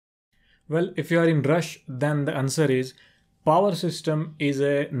Well, if you are in rush, then the answer is power system is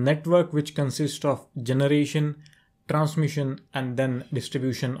a network which consists of generation, transmission, and then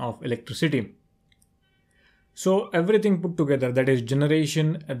distribution of electricity. So everything put together, that is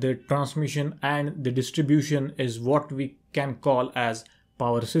generation, the transmission, and the distribution, is what we can call as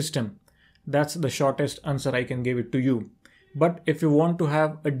power system. That's the shortest answer I can give it to you. But if you want to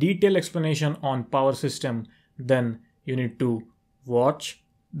have a detailed explanation on power system, then you need to watch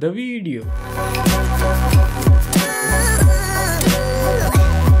the video.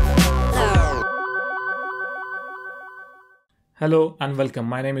 Hello and welcome.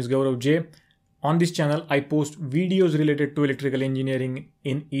 My name is Gaurav J. On this channel, I post videos related to electrical engineering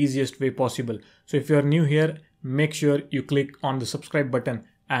in easiest way possible. So if you are new here, make sure you click on the subscribe button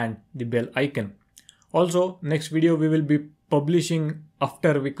and the bell icon. Also, next video we will be publishing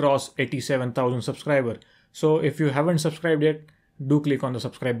after we cross 87,000 subscribers. So if you haven't subscribed yet, do click on the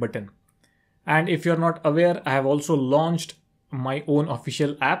subscribe button. And if you're not aware, I have also launched my own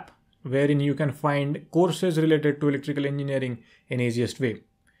official app wherein you can find courses related to electrical engineering in easiest way.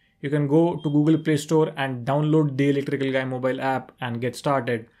 You can go to Google Play Store and download the Electrical Guy mobile app and get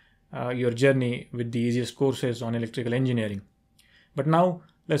started your journey with the easiest courses on electrical engineering. But now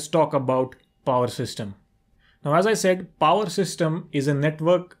let's talk about power system. Now, as I said, power system is a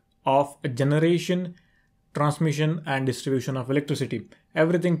network of generation, transmission, and distribution of electricity.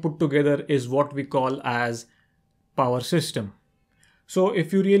 Everything put together is what we call as power system. So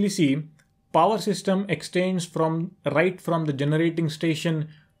if you really see, power system extends right from the generating station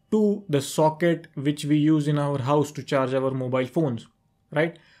to the socket which we use in our house to charge our mobile phones,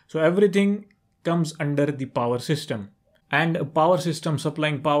 right? So everything comes under the power system. And a power system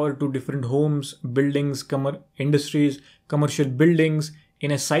supplying power to different homes, buildings, industries, commercial buildings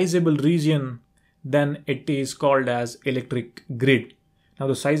in a sizable region, then it is called as electric grid. Now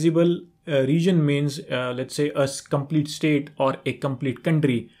the sizable region means, let's say a complete state or a complete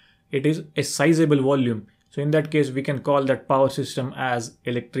country. It is a sizable volume. So in that case, we can call that power system as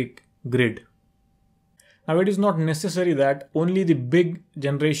electric grid. Now it is not necessary that only the big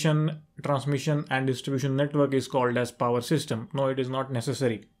generation, transmission and distribution network is called as power system. No, it is not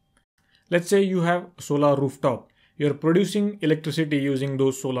necessary. Let's say you have solar rooftop. You're producing electricity using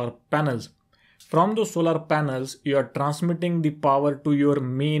those solar panels. From those solar panels, you are transmitting the power to your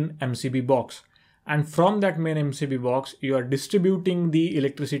main MCB box. And from that main MCB box, you are distributing the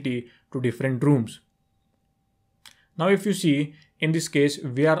electricity to different rooms. Now, if you see, in this case,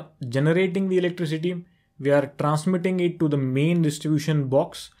 we are generating the electricity, we are transmitting it to the main distribution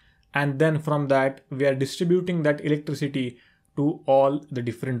box, and then from that, we are distributing that electricity to all the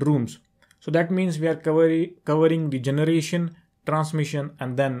different rooms. So that means we are covering the generation, transmission,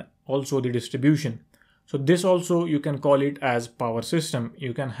 and then also the distribution. So this also you can call it as power system.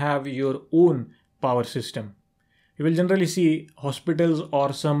 You can have your own power system. You will generally see hospitals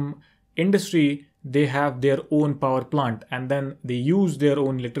or some industry, they have their own power plant and then they use their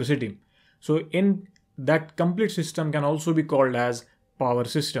own electricity. So in that complete system can also be called as power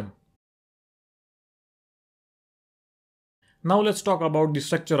system. Now let's talk about the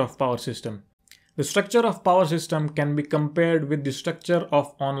structure of power system. The structure of power system can be compared with the structure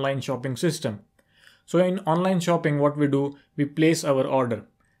of online shopping system. So in online shopping, what we do, we place our order.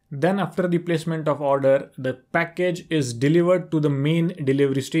 Then after the placement of order, the package is delivered to the main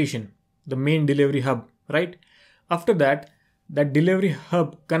delivery station, the main delivery hub, right? After that, that delivery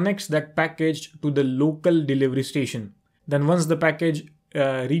hub connects that package to the local delivery station. Then once the package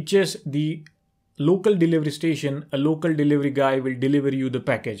reaches the local delivery station, a local delivery guy will deliver you the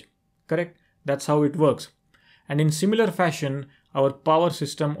package, correct? That's how it works. And in similar fashion, our power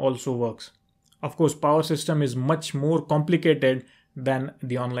system also works. Of course, power system is much more complicated than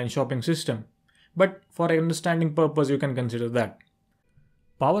the online shopping system. But for understanding purpose, you can consider that.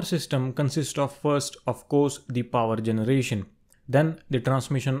 Power system consists of first, of course, the power generation. Then the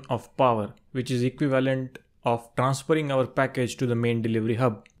transmission of power, which is equivalent of transferring our package to the main delivery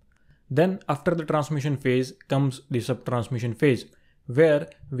hub. Then after the transmission phase comes the sub-transmission phase, where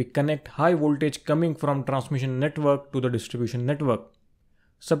we connect high voltage coming from transmission network to the distribution network.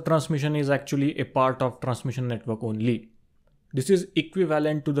 Sub-transmission is actually a part of transmission network only. This is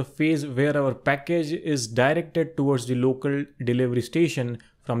equivalent to the phase where our package is directed towards the local delivery station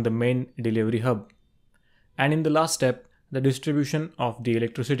from the main delivery hub. And in the last step, the distribution of the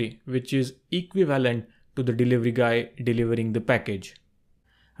electricity, which is equivalent to the delivery guy delivering the package.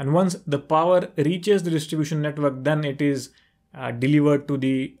 And once the power reaches the distribution network, then it is delivered to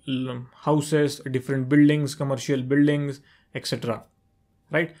the houses, different buildings, commercial buildings, etc.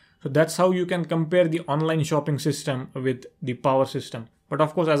 Right? So that's how you can compare the online shopping system with the power system. But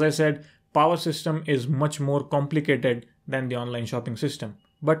of course, as I said, power system is much more complicated than the online shopping system.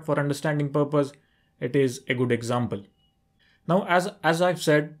 But for understanding purpose, it is a good example. Now, as I've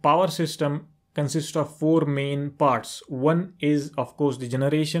said, power system consists of four main parts. One is, of course, the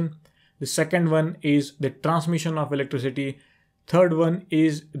generation. The second one is the transmission of electricity. Third one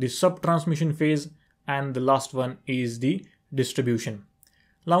is the sub-transmission phase. And the last one is the distribution.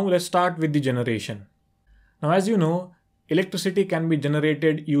 Now, let's start with the generation. Now, as you know, electricity can be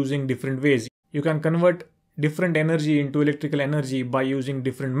generated using different ways. You can convert different energy into electrical energy by using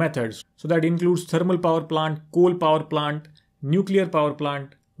different methods. So that includes thermal power plant, coal power plant, nuclear power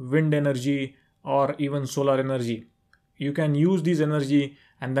plant, wind energy, or even solar energy. You can use this energy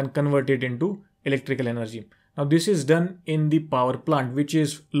and then convert it into electrical energy. Now this is done in the power plant, which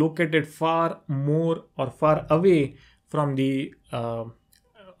is located far more or far away from the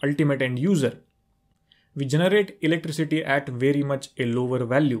ultimate end user. We generate electricity at very much a lower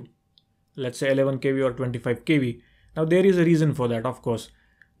value, let's say 11 kV or 25 kV. Now there is a reason for that, of course.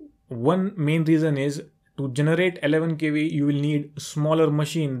 One main reason is to generate 11 kV, you will need a smaller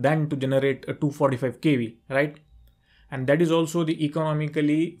machine than to generate a 245 kV, right? And that is also the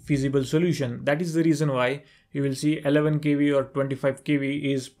economically feasible solution. That is the reason why you will see 11 kV or 25 kV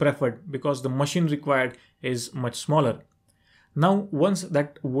is preferred, because the machine required is much smaller. Now, once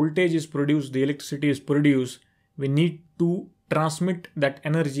that voltage is produced, the electricity is produced, we need to transmit that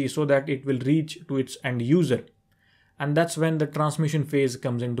energy so that it will reach to its end user. And that's when the transmission phase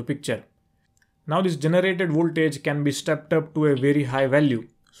comes into picture. Now this generated voltage can be stepped up to a very high value.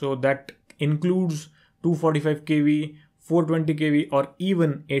 So that includes 245 kV, 420 kV, or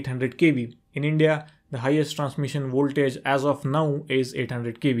even 800 kV. In India, the highest transmission voltage as of now is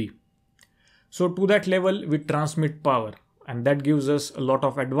 800 kV. So to that level, we transmit power, and that gives us a lot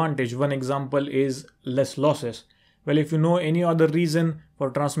of advantage. One example is less losses. Well, if you know any other reason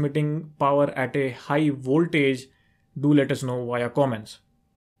for transmitting power at a high voltage, do let us know via comments.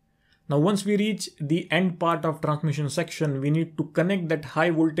 Now, once we reach the end part of transmission section, we need to connect that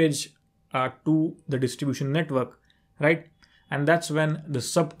high voltage to the distribution network, right? And that's when the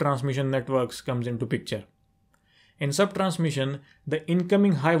sub-transmission networks comes into picture. In sub-transmission, the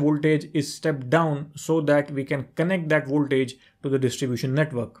incoming high voltage is stepped down so that we can connect that voltage to the distribution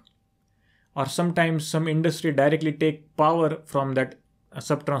network. Or sometimes some industry directly take power from that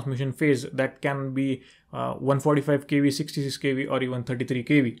sub-transmission phase. That can be 145 kV, 66 kV, or even 33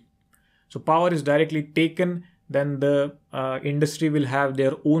 kV. So power is directly taken, then the industry will have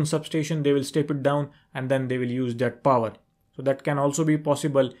their own substation, they will step it down, and then they will use that power. So that can also be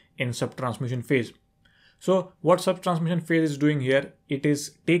possible in sub-transmission phase. So what sub-transmission phase is doing here, it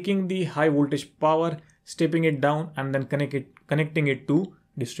is taking the high voltage power, stepping it down, and then connecting it to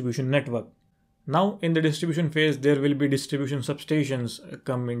distribution network. Now in the distribution phase, there will be distribution substations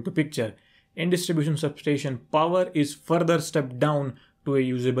come into picture. In distribution substation, power is further stepped down to a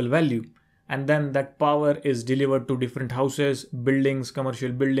usable value. And then that power is delivered to different houses, buildings,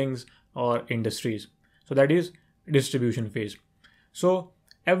 commercial buildings, or industries. So that is distribution phase. So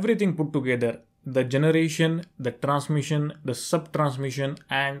everything put together, the generation, the transmission, the sub-transmission,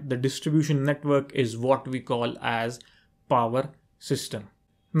 and the distribution network is what we call as power system.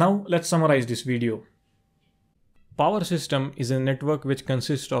 Now let's summarize this video. Power system is a network which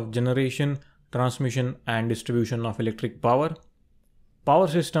consists of generation, transmission, and distribution of electric power. Power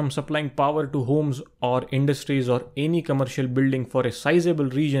system supplying power to homes or industries or any commercial building for a sizable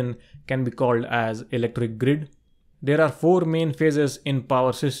region can be called as electric grid. There are four main phases in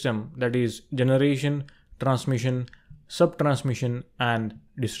power system, that is generation, transmission, sub-transmission, and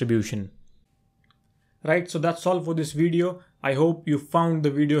distribution. Right, so that's all for this video. I hope you found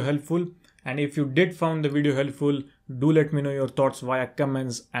the video helpful, and if you did find the video helpful, do let me know your thoughts via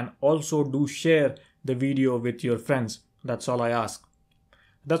comments, and also do share the video with your friends. That's all I ask.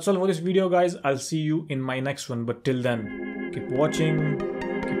 That's all for this video, guys. I'll see you in my next one, but till then, keep watching,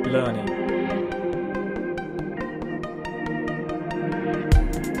 keep learning.